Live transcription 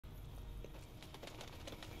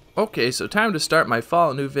Okay, so time to start my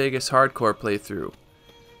Fallout New Vegas hardcore playthrough.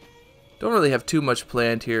 Don't really have too much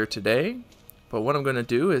planned here today, but what I'm going to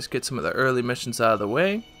do is get some of the early missions out of the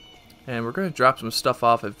way, and we're going to drop some stuff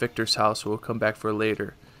off at Victor's house we'll come back for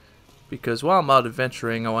later. Because while I'm out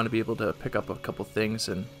adventuring, I want to be able to pick up a couple things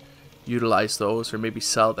and utilize those, or maybe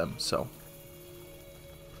sell them, so.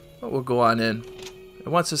 But we'll go on in. It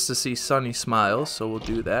wants us to see Sunny smiles, so we'll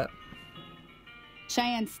do that.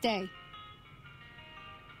 Cheyenne, stay.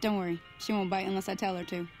 Don't worry, she won't bite unless I tell her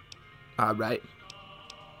to. Alright.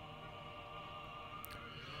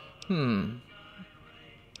 What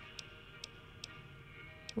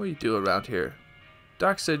do you do around here?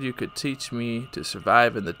 Doc said you could teach me to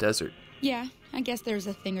survive in the desert. Yeah, I guess there's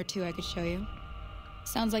a thing or two I could show you.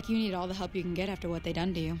 Sounds like you need all the help you can get after what they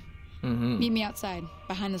done to you. Meet me outside,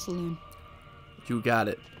 behind the saloon. You got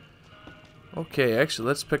it. Okay, actually,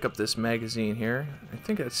 let's pick up this magazine here. I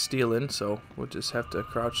think that's stealing, so we'll just have to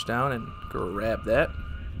crouch down and grab that.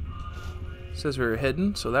 It says we're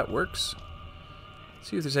hidden, so that works.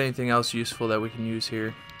 See if there's anything else useful that we can use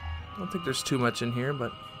here. I don't think there's too much in here,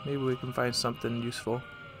 but maybe we can find something useful.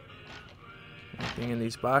 Anything in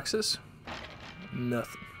these boxes?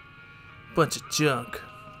 Nothing. Bunch of junk.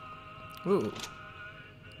 Ooh.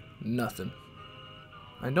 Nothing.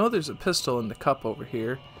 I know there's a pistol in the cup over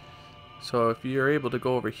here. So if you're able to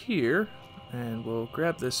go over here, and we'll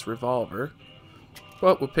grab this revolver.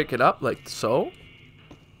 Well, we'll pick it up like so.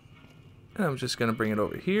 And I'm just going to bring it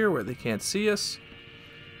over here where they can't see us.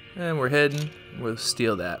 And we're heading. We'll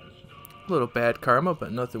steal that. A little bad karma,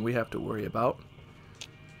 but nothing we have to worry about.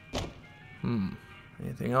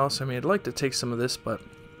 Anything else? I mean, I'd like to take some of this, but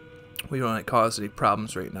we don't want to cause any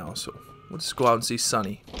problems right now. So we'll just go out and see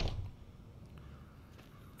Sunny.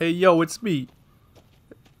 Hey, yo, it's me.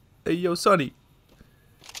 Hey, yo, Sunny.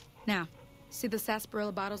 Now, see the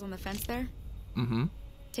sarsaparilla bottles on the fence there?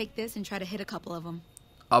 Take this and try to hit a couple of them.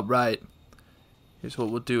 Alright. Here's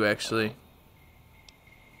what we'll do, actually.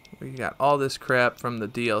 We got all this crap from the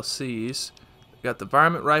DLCs. We got the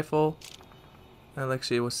varmint rifle.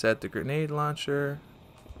 Alexia, what's that? The grenade launcher.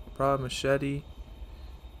 Broad machete.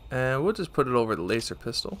 And we'll just put it over the laser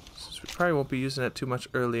pistol, since we probably won't be using it too much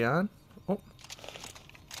early on. Oh.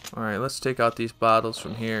 Alright, let's take out these bottles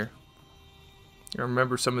from here. I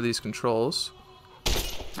remember some of these controls.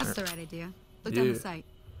 That's the right idea. Look down the sight.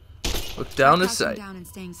 Look down the sight. Down and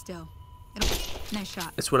staying still. Nice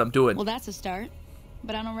shot. That's what I'm doing. Well, that's a start.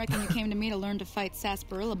 But I don't reckon you came to me to learn to fight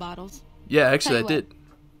sarsaparilla bottles. Yeah, actually I did.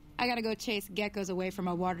 I gotta go chase geckos away from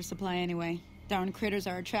our water supply anyway. Darn critters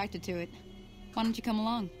are attracted to it. Why don't you come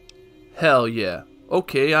along? Hell yeah.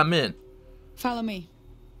 Okay, I'm in. Follow me.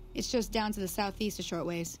 It's just down to the southeast a short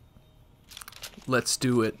ways. Let's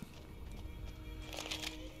do it.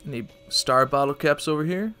 Any star bottle caps over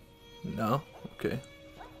here? No? Okay.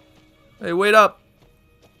 Hey, wait up!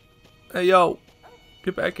 Hey, yo!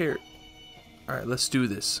 Get back here. Alright, let's do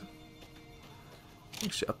this.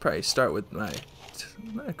 Actually, I'll probably start with my...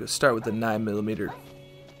 I could start with the 9mm.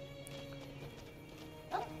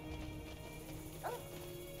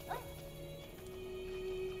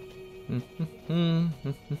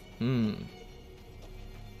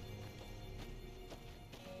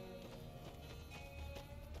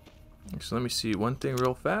 So let me see one thing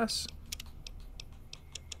real fast.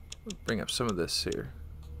 Let's bring up some of this here.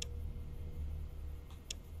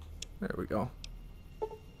 There we go.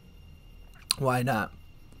 Why not?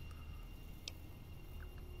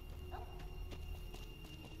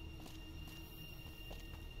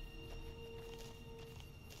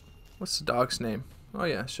 What's the dog's name? Oh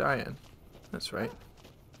yeah, Cheyenne. That's right.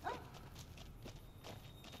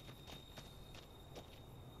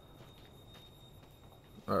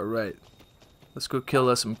 Alright. Let's go kill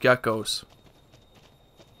us some geckos.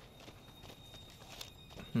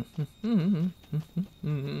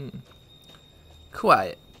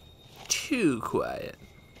 Quiet. Too quiet.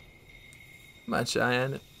 Come on,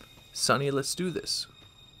 Cheyenne. Sunny, let's do this.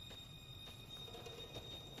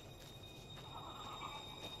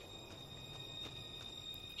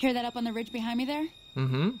 Hear that up on the ridge behind me there?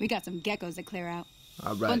 We got some geckos to clear out.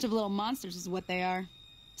 Alright. Bunch of little monsters is what they are.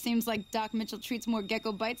 Seems like Doc Mitchell treats more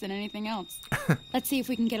gecko bites than anything else. Let's see if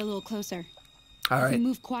we can get a little closer. Alright. If we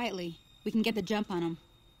move quietly, we can get the jump on them.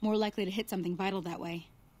 More likely to hit something vital that way.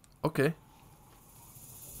 Okay.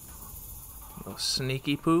 A little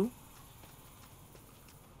sneaky poo.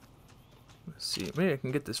 Let's see. Maybe I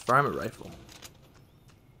can get this varmint rifle.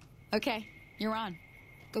 Okay, you're on.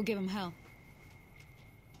 Go give them hell.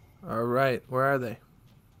 Alright, where are they?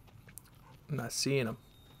 I'm not seeing them.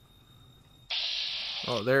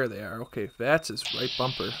 Oh, there they are. Okay, that's his right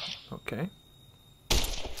bumper. Okay.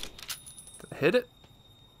 Did I hit it?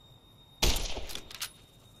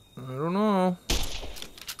 don't know.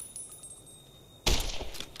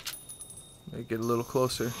 Maybe get a little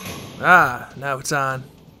closer. Ah, now it's on.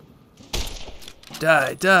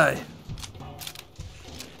 Die, die.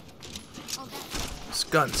 This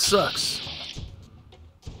gun sucks.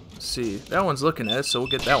 Let's see. That one's looking at us, so we'll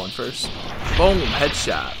get that one first. Boom,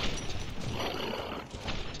 headshot.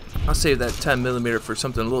 I'll save that 10mm for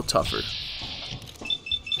something a little tougher.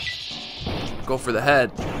 Go for the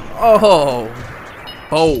head. Oh!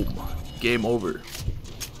 Boom. Game over.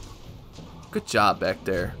 Good job back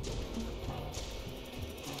there.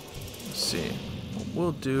 Let's see. What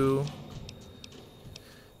we'll do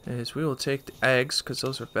is we will take the eggs because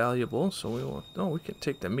those are valuable. So we will. Oh, we can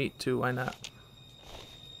take the meat too. Why not?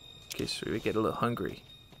 In case we get a little hungry.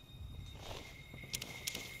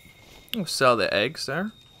 We'll sell the eggs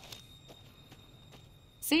there.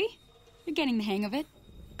 See? You're getting the hang of it.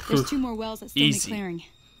 There's 2 more wells that still need clearing.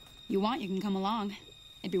 You want, you can come along.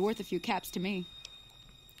 It'd be worth a few caps to me.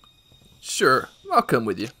 Sure, I'll come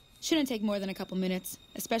with you. Shouldn't take more than a couple minutes,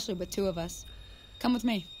 especially with 2 of us. Come with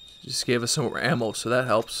me. Just gave us some more ammo, so that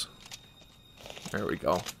helps. There we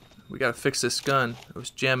go. We gotta fix this gun. It was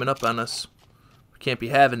jamming up on us. We can't be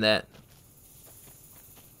having that.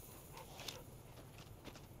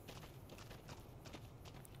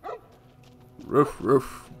 Roof,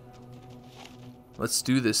 roof. Let's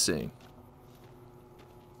do this thing.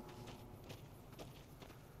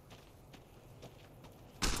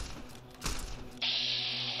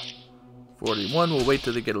 $41, we'll wait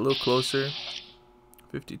till they get a little closer.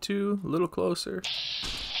 $52, a little closer.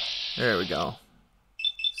 There we go.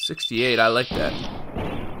 $68, I like that.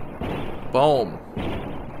 Boom.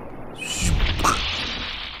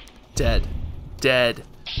 Dead. Dead.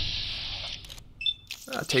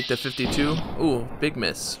 I'll take the 52. Ooh, big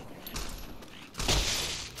miss.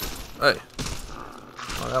 Hey.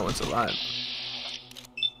 Oh, that one's alive.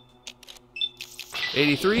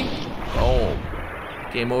 83. Boom.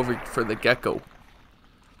 Game over for the Gecko.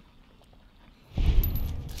 I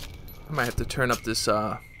might have to turn up this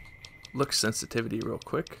look sensitivity real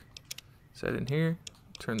quick. Is that in here?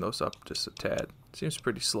 Turn those up just a tad. Seems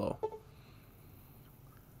pretty slow.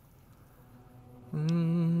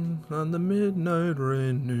 On the midnight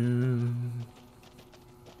rain noon.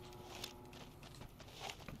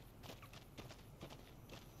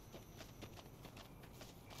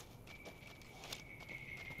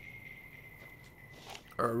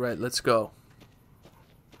 Alright, let's go.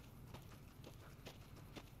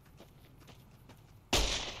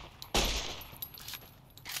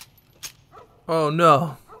 Oh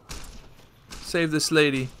no. Save this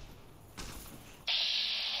lady.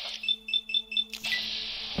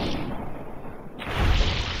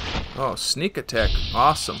 Oh, sneak attack.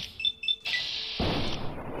 Awesome.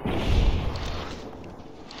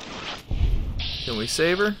 Can we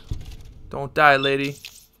save her? Don't die, lady.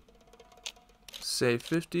 Save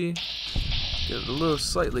 50. Get it a little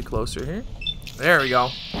slightly closer here. There we go.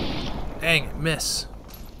 Dang it, miss.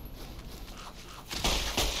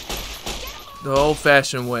 The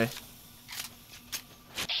old-fashioned way.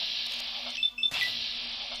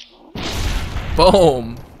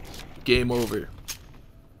 Boom. Game over.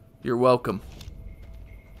 You're welcome.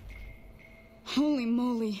 Holy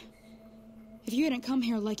moly. If you hadn't come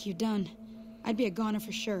here like you done, I'd be a goner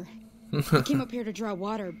for sure. I came up here to draw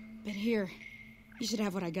water, but here, you should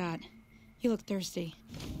have what I got. You look thirsty.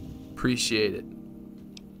 Appreciate it.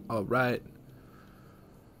 Alright.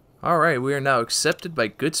 Alright, we are now accepted by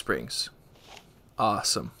Goodsprings.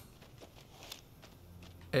 Awesome.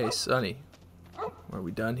 Hey, Sonny. Are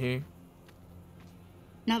we done here?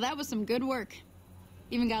 Now that was some good work.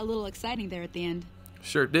 Even got a little exciting there at the end.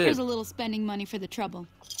 Sure did. Here's a little spending money for the trouble.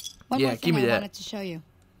 One Yeah, more give thing me I that. wanted to show you.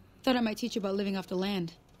 Thought I might teach you about living off the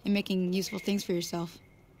land and making useful things for yourself.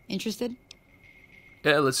 Interested?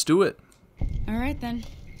 Yeah, let's do it. All right then.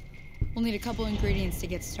 We'll need a couple ingredients to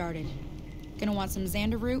get started. Gonna want some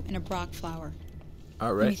xander root and a brock flower.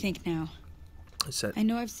 All Let me right. think now. Set. I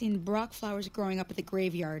know I've seen brock flowers growing up at the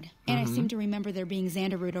graveyard, and I seem to remember there being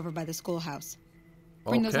xander root over by the schoolhouse.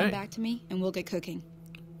 Bring those on Okay. back to me, and we'll get cooking.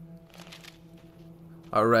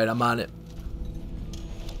 All right, I'm on it.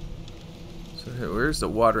 So here, where's the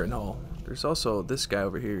watering hole? There's also this guy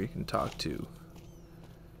over here you can talk to.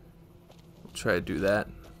 We'll try to do that.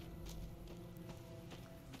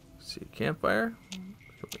 See, campfire?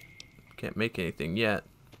 Can't make anything yet.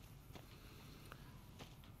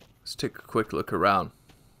 Let's take a quick look around.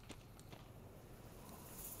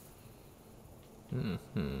 A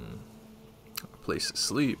place to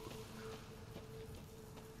sleep.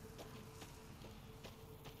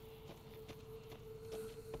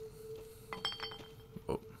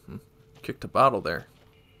 Oh, kicked a bottle there.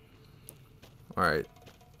 Alright.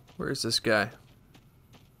 Where's this guy?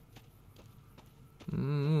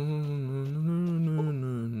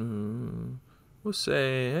 We'll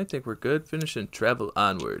say, I think we're good. Finish and travel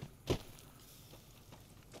onward.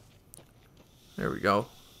 There we go.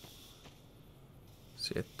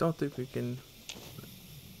 See, I don't think we can...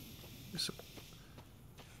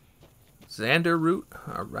 Xander route?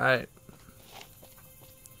 Alright.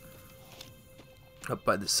 Up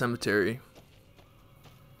by the cemetery.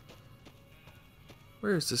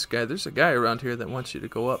 Where is this guy? There's a guy around here that wants you to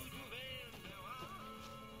go up.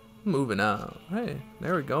 Moving on. Hey,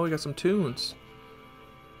 there we go. We got some tunes.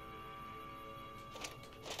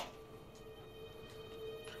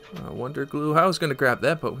 Wonder glue. I was going to grab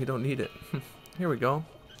that, but we don't need it. Here we go.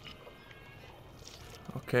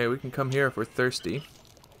 Okay, we can come here if we're thirsty.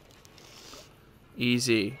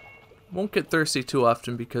 Easy. Won't get thirsty too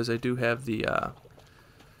often because I do have the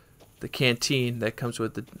canteen that comes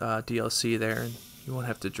with the DLC there, and you won't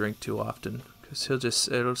have to drink too often because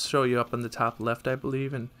it'll show you up on the top left, I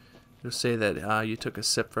believe, and it'll say that you took a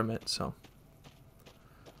sip from it. So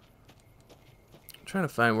I'm trying to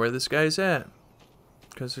find where this guy's at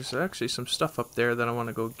because there's actually some stuff up there that I want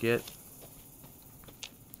to go get.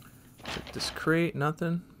 Check this crate,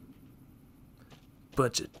 nothing.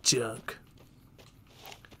 Bunch of junk.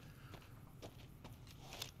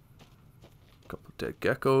 Couple dead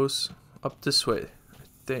geckos. Up this way, I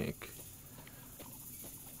think.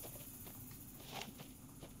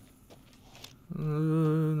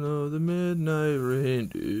 No, the midnight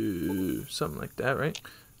rain. Something like that, right?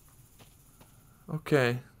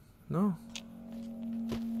 Okay. No.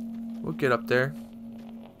 We'll get up there.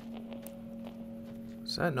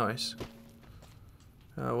 What's that noise?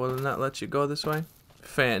 Will it not let you go this way?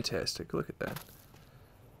 Fantastic. Look at that.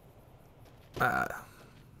 Ah.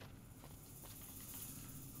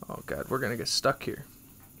 Oh god, we're gonna get stuck here.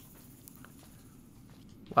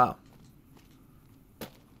 Wow.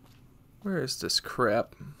 Where is this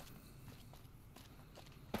crap?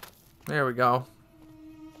 There we go.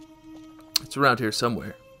 It's around here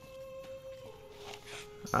somewhere.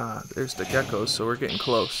 Ah, there's the geckos, so we're getting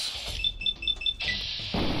close.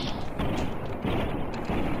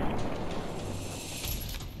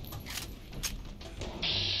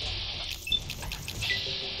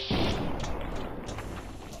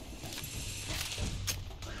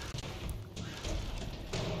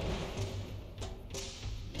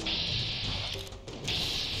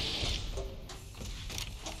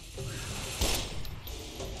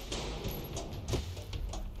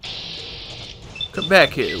 Come back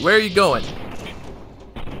here. Where are you going?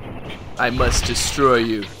 I must destroy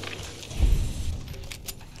you.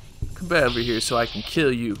 Come back over here so I can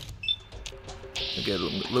kill you. I'll get a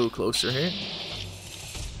little closer here.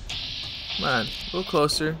 Come on, a little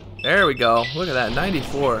closer. There we go. Look at that,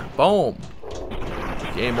 94. Boom.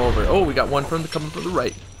 Game over. Oh, we got one coming from the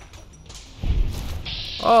right.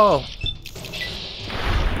 Oh.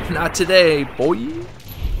 Not today, boy.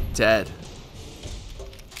 Dead.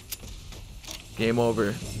 Game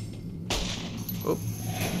over. Oh.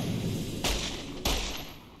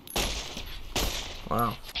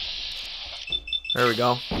 Wow. There we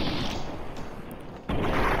go.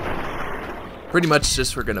 Pretty much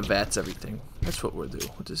just we're gonna VATS everything. That's what we'll do.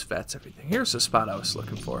 We'll just VATS everything. Here's the spot I was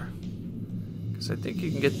looking for. Because I think you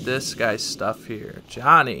can get this guy's stuff here.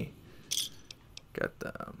 Johnny. Got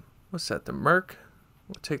the, what's that, the Merc?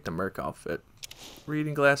 We'll take the Merc outfit.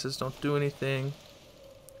 Reading glasses don't do anything.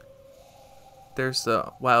 There's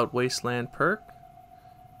the Wild Wasteland perk.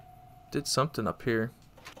 Did something up here.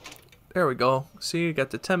 There we go. See, you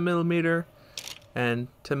got the 10mm and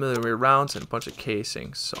 10mm rounds and a bunch of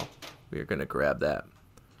casings. So we are going to grab that.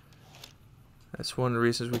 That's one of the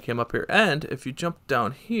reasons we came up here. And if you jump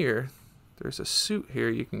down here, there's a suit here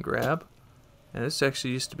you can grab. And this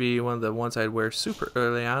actually used to be one of the ones I'd wear super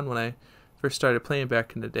early on when I first started playing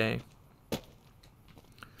back in the day.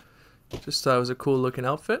 Just thought it was a cool looking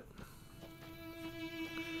outfit.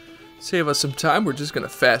 Save us some time, we're just going to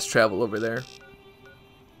fast travel over there.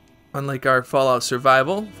 Unlike our Fallout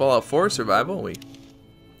 4 survival, we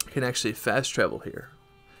can actually fast travel here.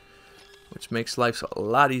 Which makes life a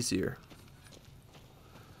lot easier.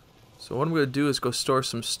 So what I'm going to do is go store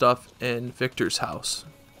some stuff in Victor's house.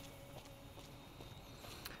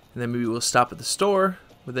 And then maybe we'll stop at the store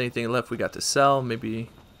with anything left we got to sell. Maybe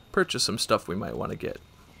purchase some stuff we might want to get.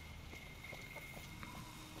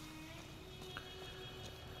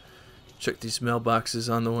 Check these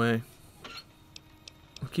mailboxes on the way.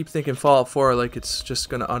 I keep thinking Fallout 4 like it's just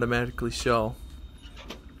going to automatically show.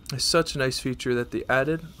 It's such a nice feature that they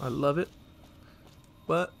added. I love it.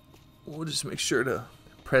 But we'll just make sure to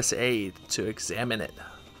press A to examine it.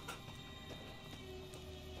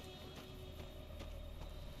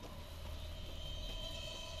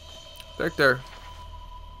 Back there.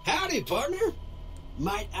 Howdy, partner.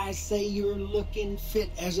 Might I say you're looking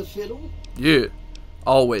fit as a fiddle? Yeah,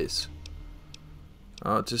 always.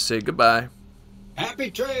 I'll just say goodbye.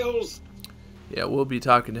 Happy trails. Yeah, we'll be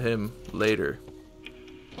talking to him later.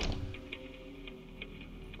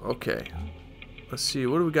 Okay. Let's see,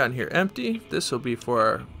 what do we got in here? Empty. This will be for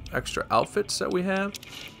our extra outfits that we have.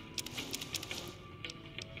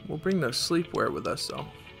 We'll bring the sleepwear with us, though.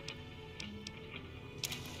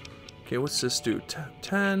 Okay, what's this do?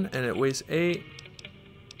 10, and it weighs 8.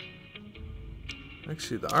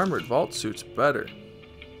 Actually, the armored vault suit's better.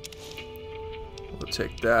 We'll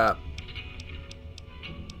take that.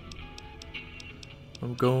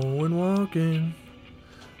 I'm going walking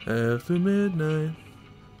after midnight.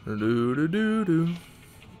 Do do do do.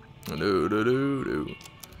 Do do do do.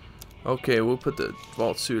 Okay, we'll put the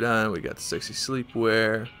vault suit on. We got the sexy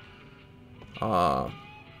sleepwear.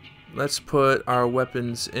 Let's put our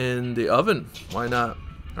weapons in the oven. Why not?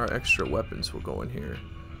 Our extra weapons will go in here.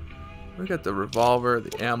 We got the revolver,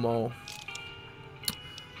 the ammo.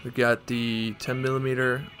 We got the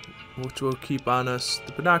 10mm, which we'll keep on us.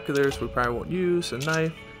 The binoculars we probably won't use. A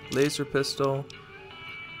knife, laser pistol.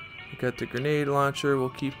 We got the grenade launcher. We'll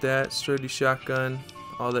keep that. Sturdy shotgun.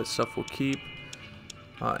 All that stuff we'll keep.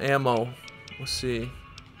 Ammo. Let's see.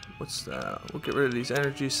 What's that? We'll get rid of these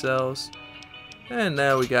energy cells. And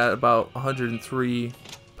now we got about 103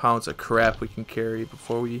 pounds of crap we can carry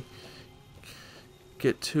before we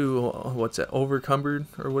get too, what's that, overcumbered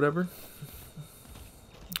or whatever.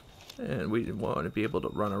 And we want to be able to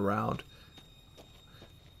run around.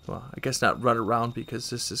 Well, I guess not run around because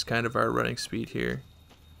this is kind of our running speed here.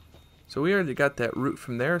 So we already got that route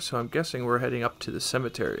from there, so I'm guessing we're heading up to the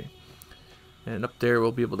cemetery. And up there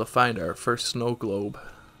we'll be able to find our first snow globe.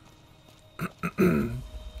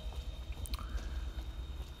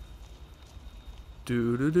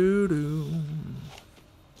 Do do do do.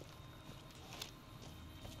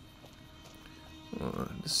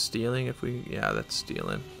 Stealing if we... Yeah, that's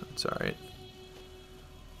stealing. That's alright.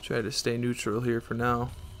 Try to stay neutral here for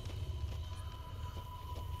now.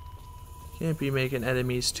 Can't be making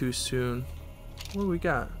enemies too soon. What do we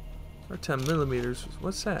got? Our 10mm.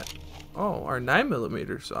 What's that? Oh, our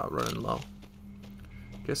 9mm running low.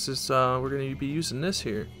 Guess it's, we're going to be using this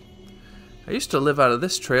here. I used to live out of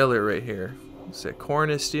this trailer right here. What's that?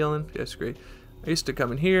 Corn is stealing? That's great. I used to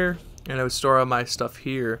come in here and I would store all my stuff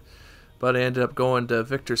here. But I ended up going to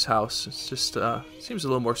Victor's house. It's just seems a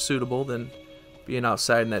little more suitable than being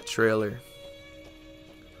outside in that trailer.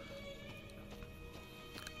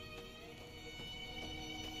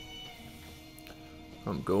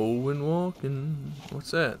 I'm going walking.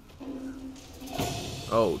 What's that?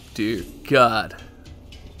 Oh dear God.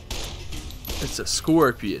 It's a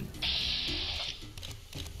scorpion.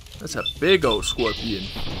 That's a big old scorpion.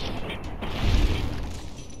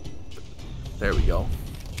 There we go.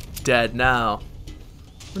 Dead now.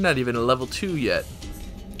 We're not even a level 2 yet.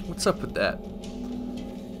 What's up with that?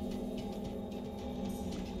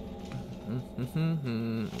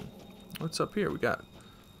 What's up here? We got...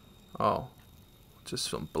 Oh.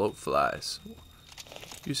 Just some bloat flies.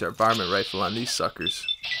 Use our varmint rifle on these suckers.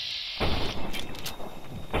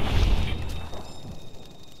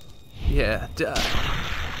 Yeah, die.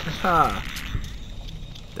 Ha.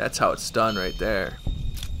 That's how it's done right there.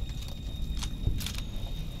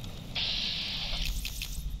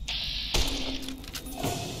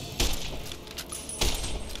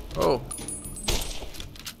 Oh.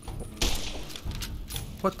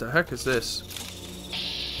 What the heck is this?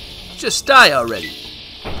 Just die already.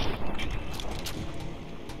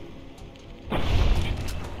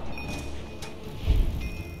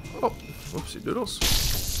 Oh, whoopsie doodles.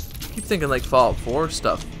 Keep thinking like Fallout 4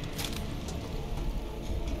 stuff.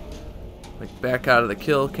 Like back out of the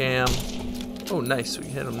kill cam. Oh, nice. We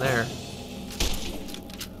hit him there.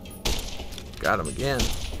 Got him again.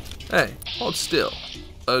 Hey, hold still.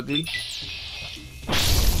 Ugly.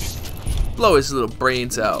 Blow his little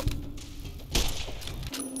brains out.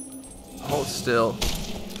 Hold still.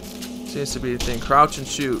 Seems to be the thing. Crouch and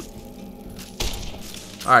shoot.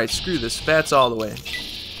 Alright, screw this. Bats all the way.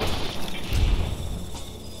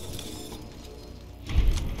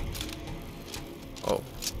 Oh.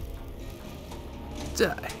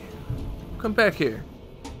 Die. Come back here.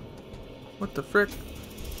 What the frick?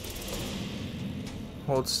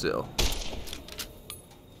 Hold still.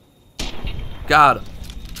 Got him.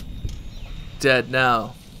 Dead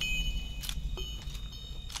now.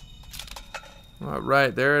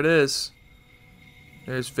 Alright, there it is.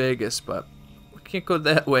 There's Vegas, but we can't go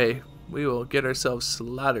that way. We will get ourselves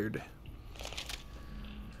slaughtered.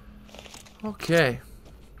 Okay.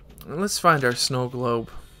 Let's find our snow globe.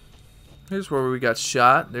 Here's where we got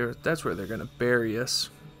shot. There, that's where they're gonna bury us.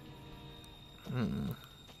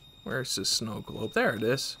 Where's the snow globe? There it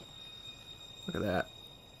is. Look at that.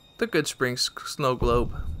 The Goodsprings snow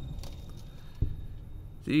globe.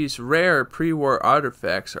 These rare pre-war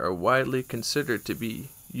artifacts are widely considered to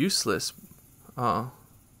be useless.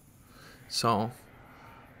 So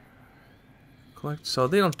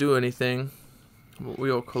they don't do anything. But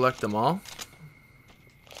we'll collect them all.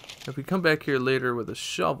 If we come back here later with a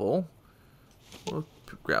shovel, we'll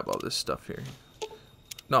grab all this stuff here.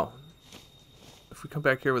 No. If we come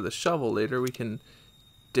back here with a shovel later, we can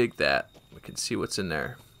dig that. We can see what's in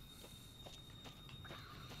there.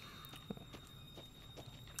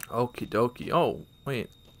 Okie dokie. Oh, wait.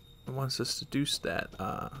 It wants us to do that.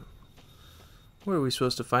 What are we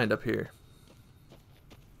supposed to find up here?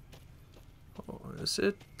 Oh, is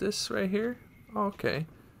it this right here? Oh, okay.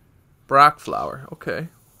 Brock flower. Okay.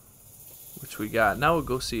 Which we got. Now we'll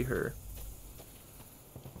go see her.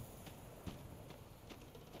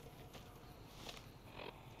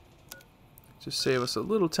 Just save us a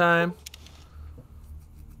little time.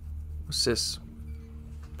 What's this?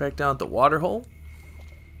 Back down at the water hole?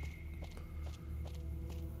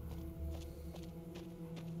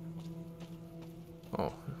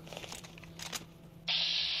 Oh.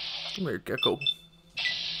 Come here, Gecko.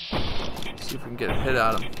 See if we can get a hit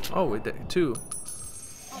on him. Oh, we did two.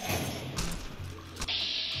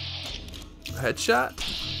 A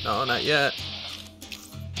headshot? No, not yet.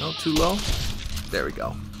 No, too low. There we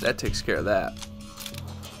go. That takes care of that.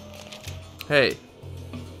 Hey.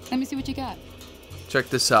 Let me see what you got. Check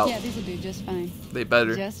this out. Yeah, these will do just fine. They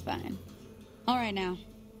better. Just fine. All right, now.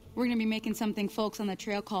 We're going to be making something folks on the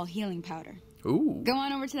trail call healing powder. Ooh. Go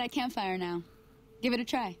on over to that campfire now. Give it a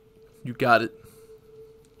try. You got it.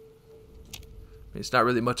 I mean, it's not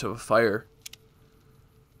really much of a fire.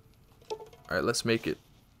 Alright, let's make it.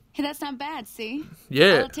 Hey, that's not bad, see?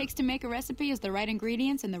 Yeah. All it takes to make a recipe is the right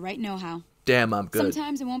ingredients and the right know-how. Damn, I'm good.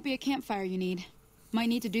 Sometimes it won't be a campfire you need. Might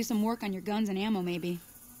need to do some work on your guns and ammo, maybe.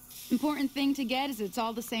 Important thing to get is it's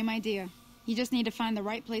all the same idea. You just need to find the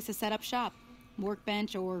right place to set up shop.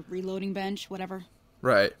 Workbench or reloading bench, whatever.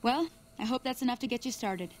 Right. Well, I hope that's enough to get you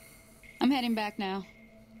started. I'm heading back now.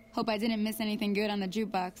 Hope I didn't miss anything good on the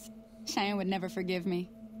jukebox. Cheyenne would never forgive me.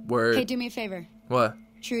 Word. Hey, do me a favor. What?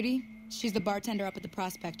 Trudy, she's the bartender up at the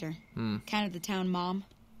Prospector. Kind of the town mom.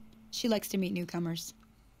 She likes to meet newcomers.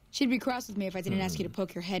 She'd be cross with me if I didn't ask you to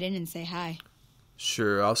poke your head in and say hi.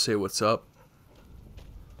 Sure, I'll say what's up.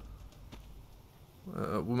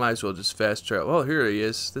 We might as well just fast travel. Oh, here he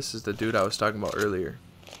is. This is the dude I was talking about earlier.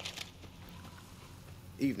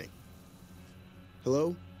 Evening.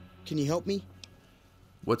 Hello? Can you help me?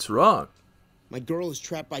 What's wrong? My girl is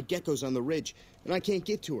trapped by geckos on the ridge, and I can't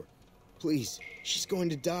get to her. Please, she's going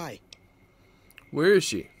to die. Where is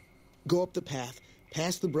she? Go up the path,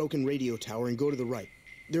 past the broken radio tower, and go to the right.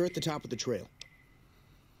 They're at the top of the trail.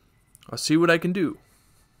 I'll see what I can do.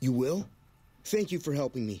 You will? Thank you for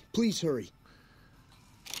helping me. Please hurry.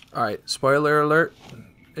 Alright, spoiler alert.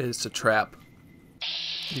 It's a trap.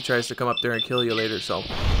 He tries to come up there and kill you later, so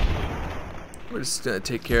we're just gonna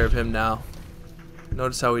take care of him now.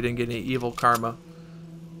 Notice how we didn't get any evil karma.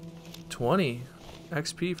 20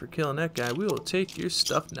 XP for killing that guy. We will take your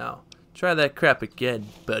stuff now. Try that crap again,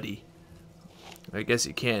 buddy. I guess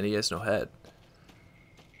he can. He has no head.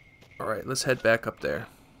 Alright, let's head back up there.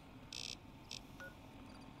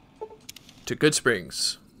 To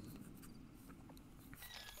Goodsprings.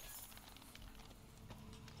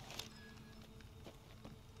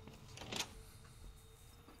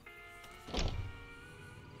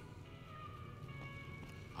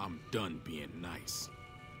 I'm done being nice.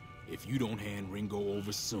 If you don't hand Ringo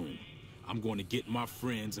over soon, I'm going to get my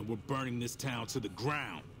friends and we're burning this town to the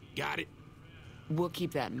ground. Got it? We'll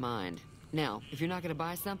keep that in mind. Now, if you're not going to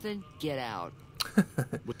buy something, get out.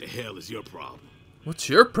 What the hell is your problem? What's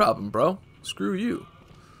your problem, bro? Screw you.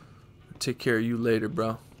 I'll take care of you later,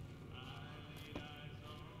 bro.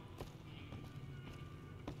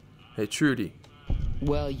 Hey, Trudy.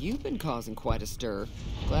 Well, you've been causing quite a stir.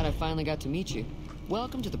 Glad I finally got to meet you.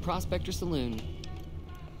 Welcome to the Prospector Saloon.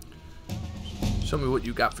 Show me what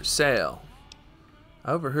you got for sale.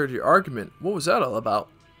 I overheard your argument. What was that all about?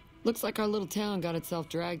 Looks like our little town got itself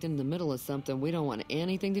dragged into the middle of something we don't want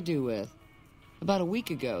anything to do with. About a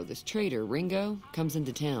week ago, this trader, Ringo, comes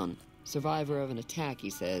into town. Survivor of an attack,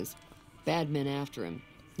 he says. Bad men after him.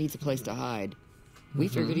 Needs a place to hide. We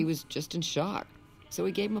figured he was just in shock, so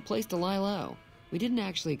we gave him a place to lie low. We didn't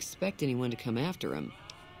actually expect anyone to come after him.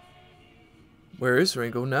 Where is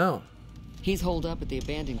Ringo now? He's holed up at the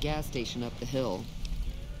abandoned gas station up the hill.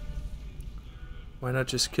 Why not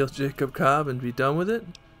just kill Jacob Cobb and be done with it?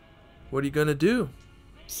 What are you gonna do?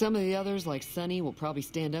 Some of the others, like Sonny, will probably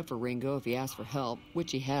stand up for Ringo if he asks for help,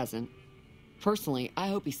 which he hasn't. Personally, I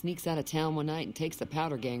hope he sneaks out of town one night and takes the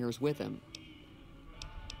powder gangers with him.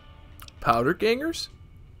 Powder gangers?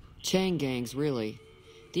 Chain gangs, really.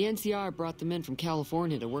 The NCR brought them in from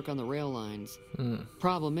California to work on the rail lines.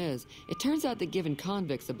 Problem is, it turns out that giving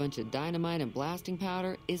convicts a bunch of dynamite and blasting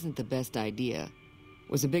powder isn't the best idea.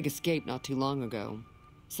 It was a big escape not too long ago.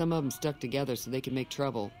 Some of them stuck together so they could make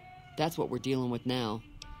trouble. That's what we're dealing with now.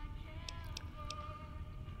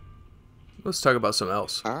 Let's talk about something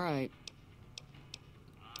else. All right.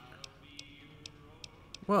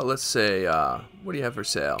 Well, let's say, what do you have for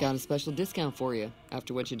sale? Got a special discount for you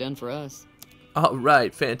after what you done for us. All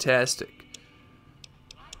right, fantastic.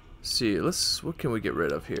 Let's see, what can we get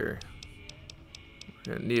rid of here?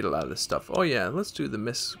 We're gonna need a lot of this stuff. Oh yeah, let's do the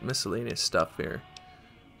miscellaneous stuff here.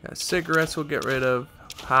 Got cigarettes we'll get rid of.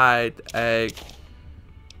 Hide, egg.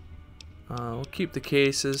 We'll keep the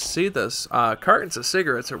cases. See, this cartons of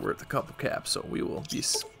cigarettes are worth a couple caps, so we will be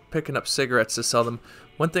picking up cigarettes to sell them.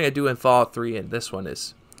 One thing I do in Fallout 3 and this one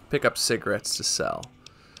is pick up cigarettes to sell.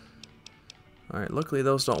 Alright, luckily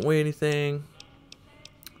those don't weigh anything.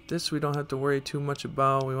 This we don't have to worry too much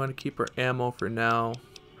about. We want to keep our ammo for now.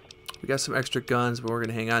 We got some extra guns, but we're going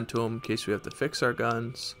to hang on to them in case we have to fix our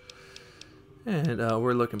guns. And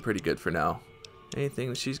we're looking pretty good for now. Anything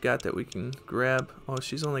that she's got that we can grab? Oh,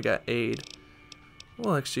 she's only got aid.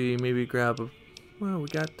 We'll actually maybe grab a... Well, we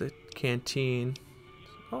got the canteen.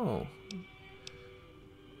 Oh.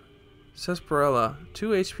 Sarsaparilla. 2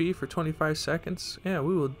 HP for 25 seconds. Yeah,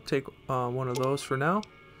 we will take one of those for now.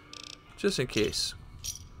 Just in case.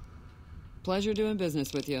 Pleasure doing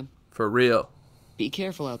business with you. For real. Be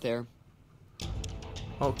careful out there.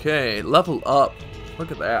 Okay, level up.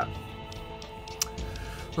 Look at that.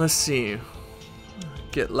 Let's see.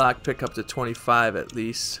 Get lockpick up to 25 at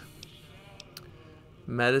least.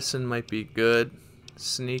 Medicine might be good.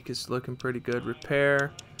 Sneak is looking pretty good.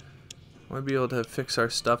 Repair. Might be able to fix our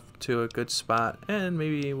stuff to a good spot. And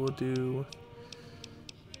maybe we'll do...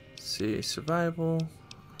 Let's see. Survival.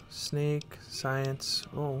 Sneak. Science.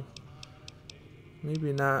 Oh.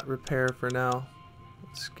 Maybe not repair for now.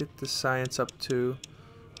 Let's get the science up to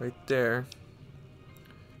right there.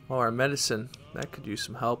 Oh, our medicine. That could use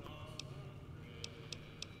some help.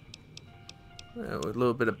 With a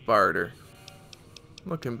little bit of barter.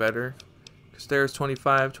 Looking better. Because there's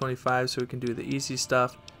 25, 25, so we can do the easy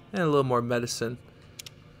stuff. And a little more medicine.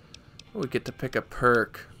 We get to pick a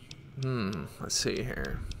perk. Let's see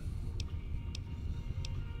here.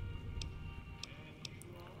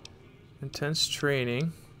 Intense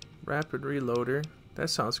training. Rapid reloader. That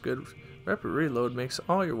sounds good. Rapid reload makes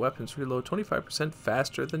all your weapons reload 25%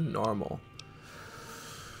 faster than normal.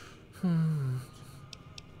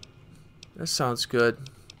 That sounds good.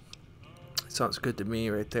 Sounds good to me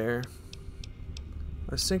right there.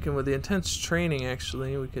 I was thinking with the intense training,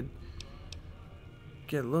 actually, we could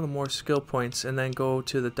get a little more skill points and then go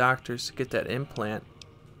to the doctors to get that implant.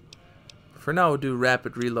 For now, we'll do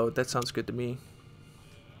rapid reload. That sounds good to me.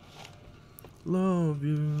 Love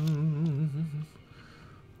you.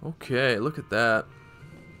 Okay, look at that.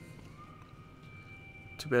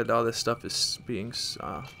 Too bad all this stuff is being...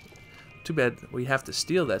 too bad we have to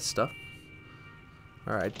steal that stuff.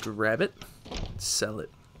 Alright, grab it. Sell it.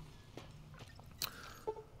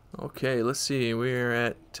 Okay, let's see. We're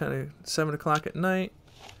at 7 o'clock at night.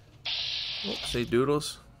 Oops, hey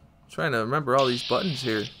doodles. I'm trying to remember all these buttons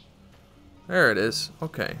here. There it is.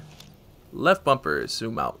 Okay. Left bumper is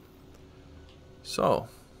zoom out. So,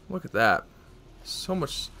 look at that. So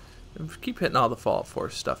much. Keep hitting all the Fallout 4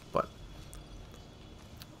 stuff, but.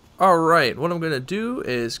 Alright, what I'm going to do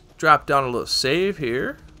is drop down a little save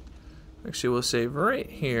here. Actually, we'll save right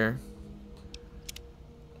here.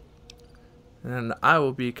 And I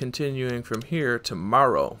will be continuing from here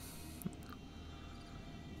tomorrow.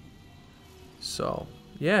 So,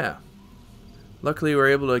 yeah. Luckily, we were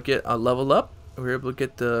able to get a level up. We were able to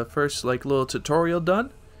get the first little tutorial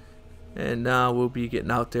done. And now we'll be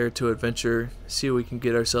getting out there to adventure, see what we can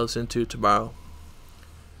get ourselves into tomorrow.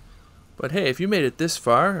 But hey, if you made it this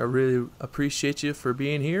far, I really appreciate you for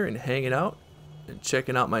being here and hanging out and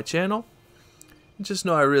checking out my channel. And just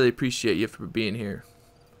know I really appreciate you for being here.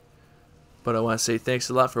 But I want to say thanks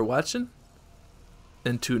a lot for watching,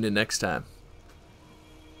 and tune in next time.